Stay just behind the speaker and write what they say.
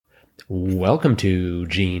Welcome to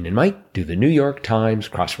Gene and Mike do the New York Times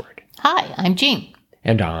crossword. Hi, I'm Jean.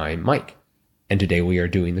 And I'm Mike. And today we are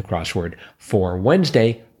doing the crossword for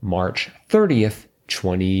Wednesday, March 30th,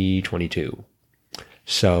 2022.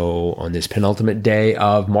 So on this penultimate day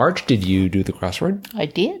of March, did you do the crossword? I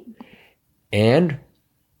did. And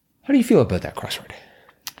how do you feel about that crossword?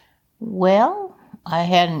 Well, I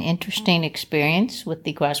had an interesting experience with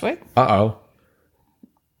the crossword. Uh-oh.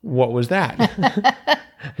 What was that?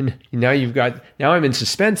 Now I'm in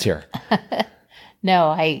suspense here. No,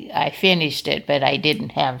 I finished it, but I didn't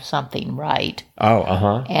have something right. Oh,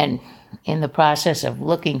 uh-huh. And in the process of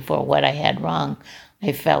looking for what I had wrong,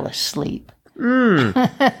 I fell asleep.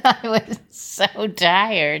 I was so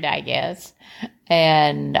tired, I guess.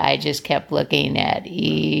 And I just kept looking at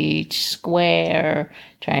each square,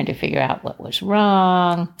 trying to figure out what was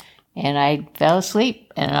wrong. And I fell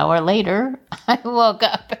asleep. An hour later, I woke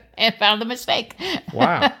up and found the mistake.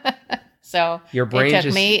 Wow. So Your brain it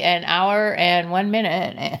took me an hour and 1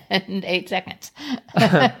 minute and 8 seconds.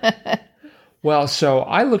 Well, so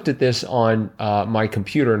I looked at this on my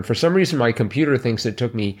computer, and for some reason my computer thinks it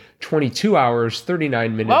took me 22 hours,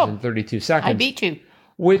 39 minutes, Whoa. and 32 seconds. I beat you.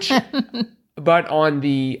 Which, but on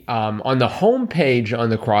the home page on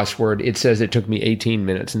the crossword, it says it took me 18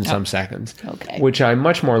 minutes and some seconds. Okay. Which I'm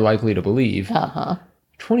much more likely to believe. Uh-huh.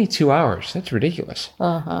 22 hours. That's ridiculous.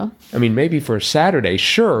 Uh-huh. I mean, maybe for a Saturday,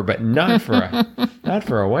 sure, but not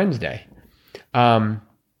for a Wednesday.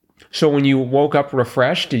 So when you woke up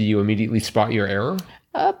refreshed, did you immediately spot your error?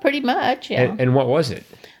 Pretty much, yeah. And what was it?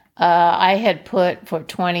 I had put for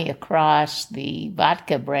 20 across the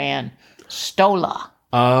vodka brand Stola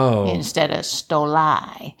Oh. instead of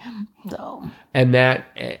Stoli. So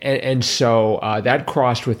So that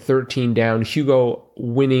crossed with 13 down. Hugo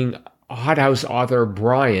winning Hot House author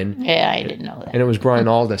Brian. yeah, I didn't know that. And it was Brian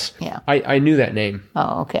Aldiss. Yeah. I knew that name.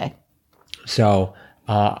 Oh, okay. So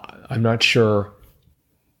I'm not sure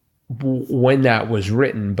when that was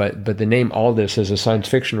written, but the name Aldiss as a science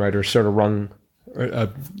fiction writer sort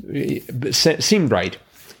of seemed right,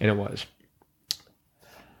 and it was.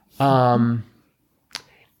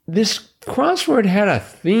 This crossword had a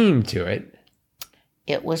theme to it.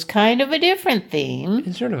 It was kind of a different theme.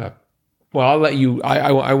 It's sort of a... Well, I'll let you...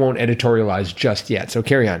 I won't editorialize just yet, so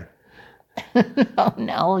carry on. Oh,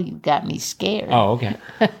 no, you got me scared. Oh, okay.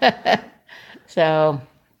 So,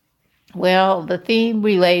 well, the theme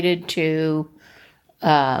related to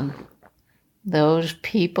those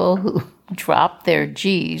people who drop their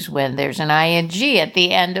G's when there's an ing at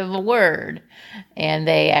the end of a word. And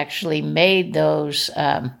they actually made those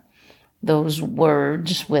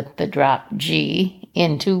words with the drop G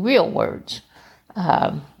into real words.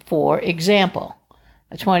 For example,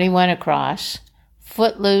 a 21 across,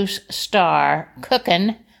 Footloose Star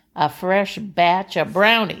cooking a fresh batch of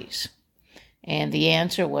brownies. And the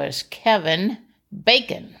answer was Kevin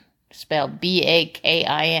Bacon, spelled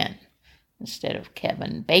Bakin. Instead of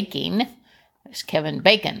Kevin Baking, it's Kevin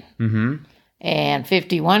Bacon. Mm-hmm. And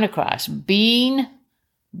 51 across, being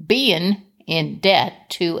in debt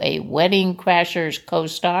to a Wedding Crashers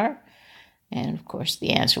co-star. And, of course,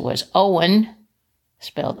 the answer was Owen,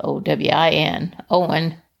 spelled O-W-I-N,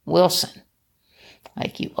 Owen Wilson.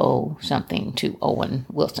 Like you owe something to Owen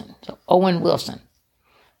Wilson. So Owen Wilson.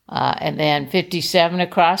 And then 57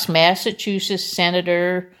 across, Massachusetts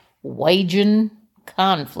Senator Wagen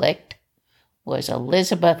conflict was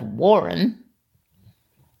Elizabeth Warren.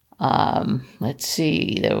 Let's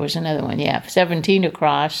see, there was another one. Yeah, 17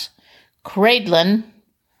 across, Cradlin,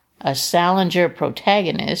 a Salinger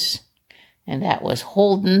protagonist, and that was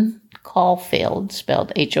Holden Caulfield,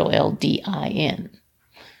 spelled Holdin.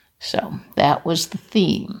 So that was the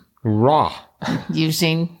theme. Raw.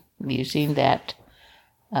 Using that.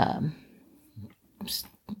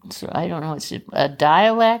 So I don't know. It's a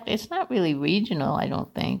dialect. It's not really regional, I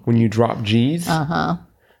don't think. When you drop G's? Uh-huh.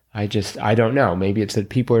 I don't know. Maybe it's that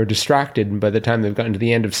people are distracted, and by the time they've gotten to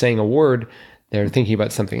the end of saying a word, they're thinking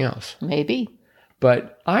about something else. Maybe.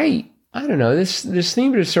 But I don't know. This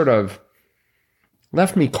theme just sort of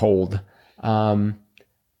left me cold. I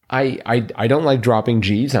don't like dropping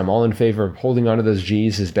G's. I'm all in favor of holding onto those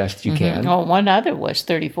G's as best you can. Oh, one other was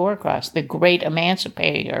 34 across. The great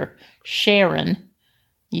emancipator, Sharon,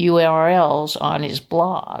 URLs on his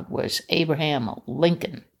blog was Abraham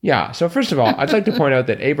Lincoln. Yeah. So first of all, I'd like to point out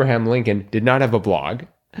that Abraham Lincoln did not have a blog.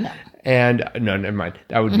 No. And no, never mind.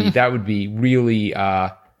 That would be really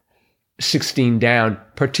 16 down,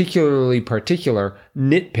 particular,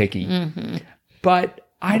 nitpicky. Mm-hmm. But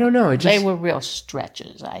I don't know. They were real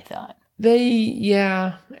stretches, I thought.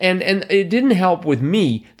 Yeah. And it didn't help with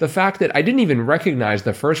me, the fact that I didn't even recognize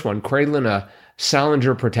the first one, Cradlin,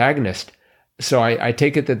 Salinger protagonist. So I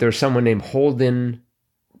take it that there's someone named Holden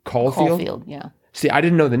Caulfield. Caulfield, yeah. See, I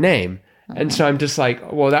didn't know the name. And so I'm just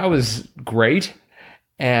like, well, that was great.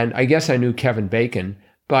 And I guess I knew Kevin Bacon,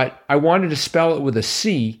 but I wanted to spell it with a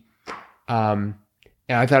C. And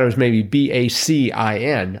I thought it was maybe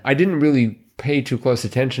Bacin. I didn't really pay too close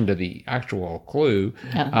attention to the actual clue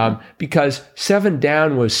because 7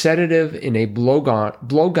 down was sedative in a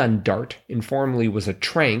blowgun dart, informally was a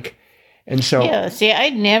trank. And so, yeah, see,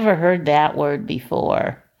 I'd never heard that word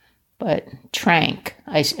before, but trank,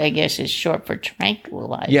 I guess, is short for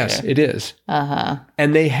tranquilizer. yes, it is.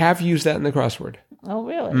 And they have used that in the crossword. Oh,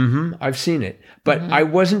 really? I've seen it, but I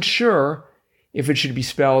wasn't sure if it should be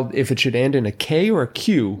spelled, if it should end in a K or a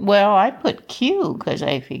Q. Well, I put Q because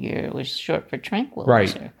I figured it was short for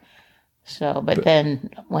tranquilizer. Right. So, but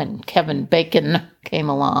then when Kevin Bacon came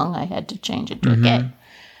along, I had to change it to a K.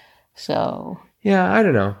 So, Yeah, I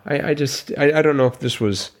don't know. I don't know if this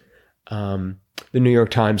was the New York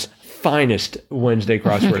Times finest Wednesday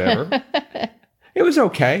crossword ever. It was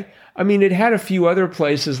okay. I mean, it had a few other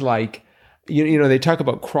places like, you know, they talk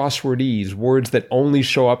about crosswordese, words that only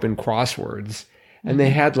show up in crosswords. And they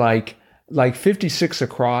had like 56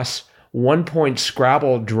 across, 1 point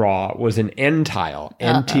Scrabble draw was an N-tile,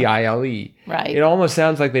 N-T-I-L-E. Right. It almost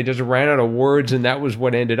sounds like they just ran out of words and that was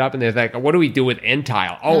what ended up. And they're like, what do we do with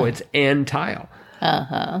N-tile? Oh, it's N-tile.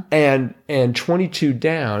 And 22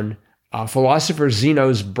 down, philosopher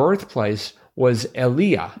Zeno's birthplace was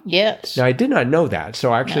Elia. yes. Now, I did not know that,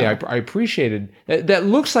 so actually I appreciated that. That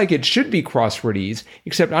looks like it should be crosswordese,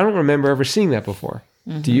 except I don't remember ever seeing that before.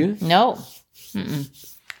 Do you? No.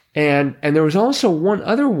 And there was also one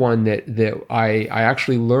other one that I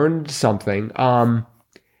actually learned something.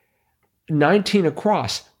 19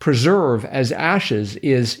 across, preserve as ashes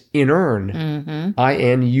is inurn,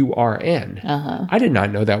 I-N-U-R-N. I did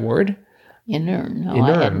not know that word. Inurn. No,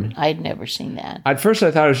 Inurn. I'd never seen that. At first, I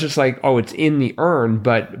thought it was just like, oh, it's in the urn,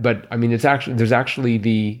 but I mean, it's actually there's actually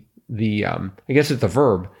the I guess it's the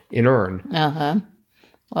verb inurn.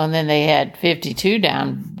 Well, and then they had 52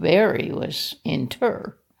 down. Bury was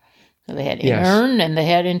inter. So they had Yes. inurn and they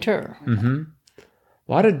had inter. A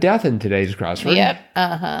lot of death in today's crossword. Yep.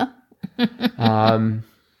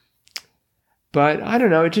 But I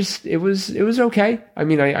don't know. It was okay. I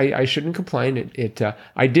mean, I shouldn't complain.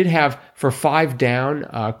 I did have for 5 down,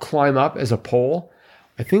 climb up as a pole.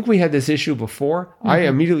 I think we had this issue before. I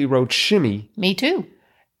immediately wrote shimmy, Me too.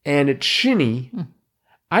 and it's shinny.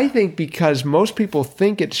 I think because most people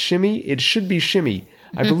think it's shimmy, it should be shimmy.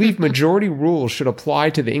 I believe majority rules should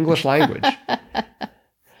apply to the English language.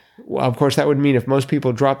 Well, of course, that would mean if most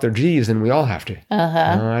people drop their G's, then we all have to.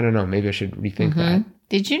 I don't know. Maybe I should rethink that.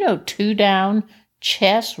 Did you know 2 down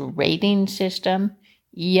chess rating system,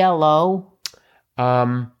 ELO?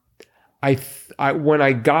 When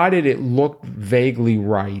I got it, it looked vaguely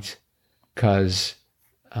right, but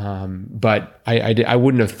I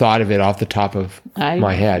wouldn't have thought of it off the top of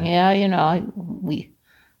my head. Yeah, you know,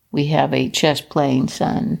 we have a chess playing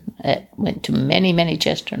son that went to many, many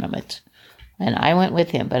chess tournaments, and I went with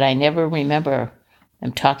him, but I never remember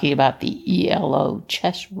them talking about the ELO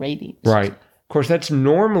chess ratings. Right. Of course, that's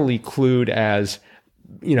normally clued as,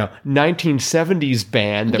 1970s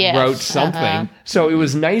band that Yes, wrote something. So it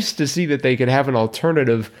was nice to see that they could have an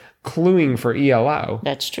alternative cluing for ELO.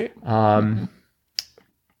 That's true.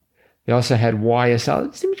 They also had YSL.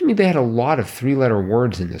 It seems to me they had a lot of 3-letter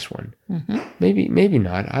words in this one. Maybe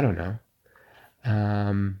not. I don't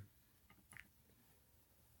know.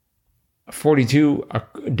 42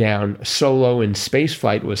 down, solo in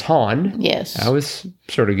spaceflight was Han. Yes. That was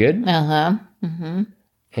sort of good.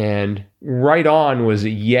 And right on was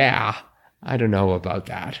yeah. I don't know about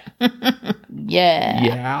that. Yeah.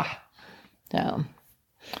 Yeah. So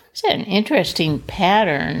it's an interesting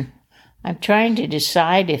pattern. I'm trying to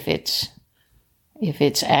decide if it's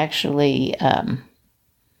actually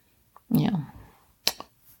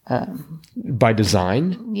By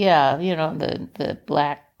design, yeah, the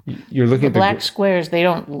black you're looking at black squares, they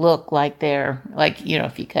don't look like they're like,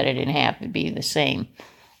 if you cut it in half it'd be the same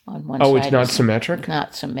on one side. Oh, it's not symmetric?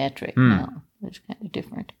 Not symmetric. No. It's kind of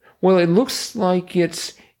different. Well, it looks like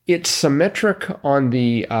it's symmetric on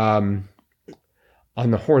the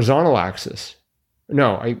horizontal axis.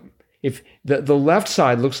 No, if the left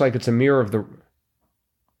side looks like it's a mirror of the.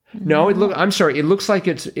 No, I'm sorry. It looks like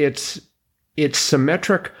it's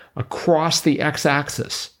symmetric across the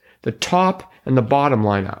x-axis. The top and the bottom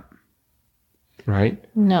line up. Right?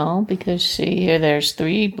 No, because see here, there's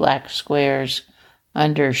 3 black squares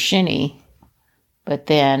under shinny, but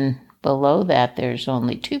then below that there's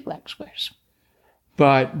only 2 black squares.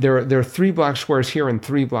 but there are 3 black squares here and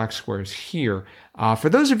 3 black squares here. For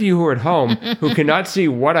those of you who are at home who cannot see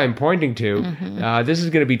what I'm pointing to, this is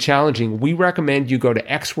going to be challenging. We recommend you go to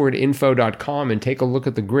xwordinfo.com and take a look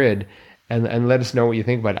at the grid and let us know what you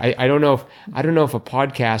think about it. I don't know if a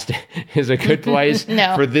podcast is a good place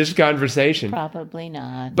No. for this conversation. Probably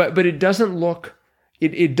not. But it doesn't look.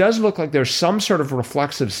 It does look like there's some sort of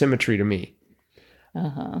reflexive symmetry to me.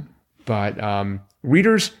 But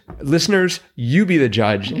readers, listeners, you be the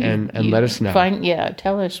judge and let us know.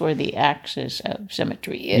 Tell us where the axis of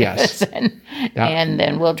symmetry is, Yes. and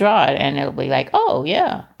then we'll draw it, and it'll be like, oh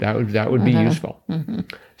yeah, That would be useful.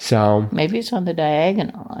 So maybe it's on the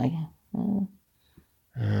diagonal. I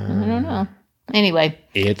don't know. Anyway,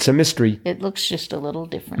 it's a mystery. it looks just a little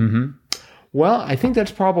different. Well, I think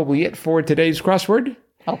that's probably it for today's crossword.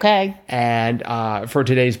 Okay, And for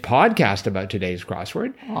today's podcast about today's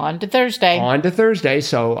crossword. on to Thursday. On to Thursday.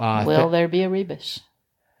 So Will there be a rebus?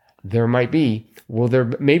 there might be.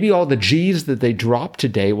 Maybe all the G's that they dropped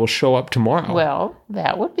today will show up tomorrow. Well,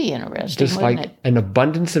 that would be interesting, Just wouldn't like an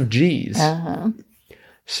abundance of G's. it?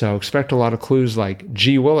 So expect a lot of clues like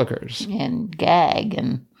G. Willikers. And gag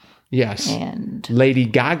Yes. and Lady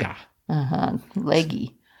Gaga.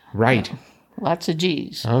 leggy. Right. Lots of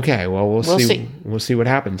G's. Okay. Well, we'll see. We'll see what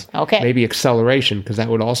happens. Okay. Maybe acceleration, because that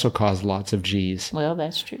would also cause lots of G's. Well,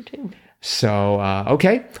 that's true too. So,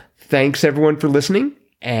 okay. Thanks everyone for listening.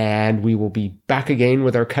 And we will be back again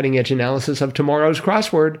with our cutting edge analysis of tomorrow's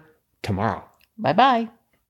crossword tomorrow. Bye-bye.